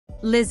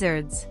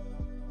Lizards.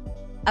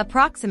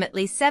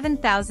 Approximately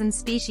 7,000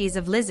 species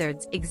of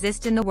lizards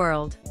exist in the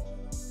world.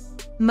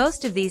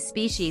 Most of these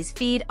species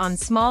feed on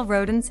small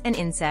rodents and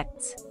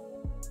insects.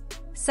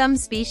 Some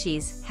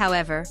species,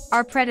 however,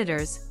 are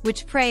predators,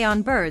 which prey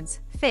on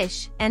birds,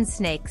 fish, and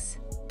snakes.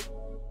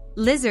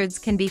 Lizards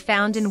can be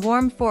found in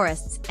warm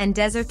forests and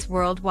deserts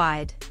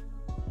worldwide.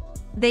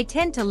 They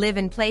tend to live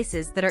in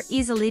places that are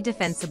easily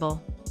defensible.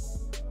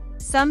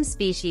 Some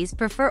species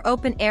prefer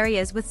open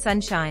areas with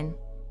sunshine.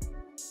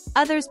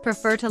 Others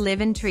prefer to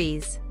live in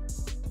trees.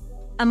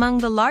 Among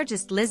the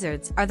largest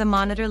lizards are the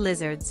monitor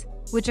lizards,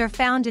 which are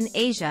found in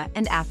Asia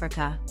and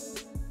Africa.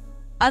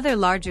 Other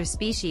larger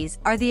species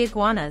are the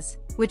iguanas,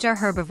 which are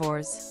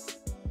herbivores.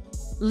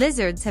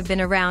 Lizards have been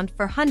around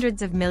for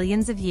hundreds of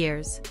millions of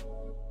years.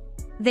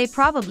 They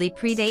probably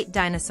predate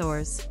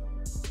dinosaurs.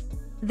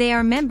 They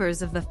are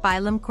members of the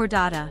phylum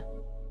Chordata.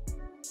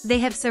 They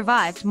have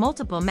survived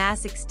multiple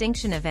mass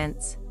extinction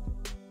events.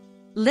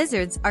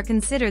 Lizards are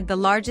considered the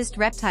largest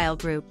reptile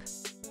group.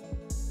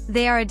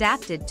 They are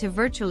adapted to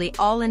virtually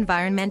all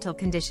environmental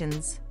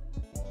conditions.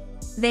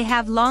 They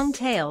have long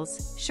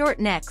tails,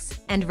 short necks,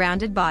 and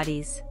rounded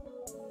bodies.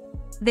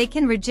 They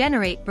can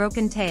regenerate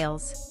broken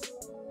tails.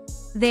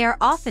 They are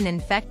often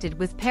infected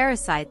with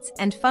parasites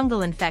and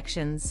fungal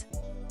infections.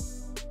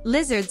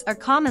 Lizards are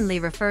commonly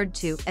referred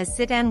to as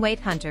sit-and-wait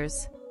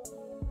hunters.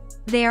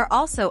 They are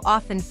also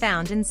often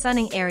found in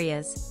sunny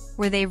areas,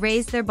 where they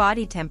raise their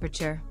body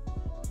temperature.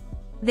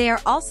 They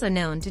are also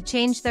known to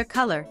change their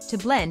color to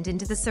blend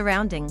into the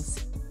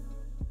surroundings.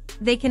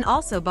 They can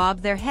also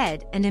bob their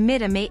head and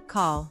emit a mate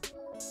call.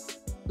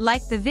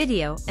 Like the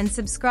video and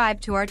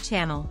subscribe to our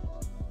channel.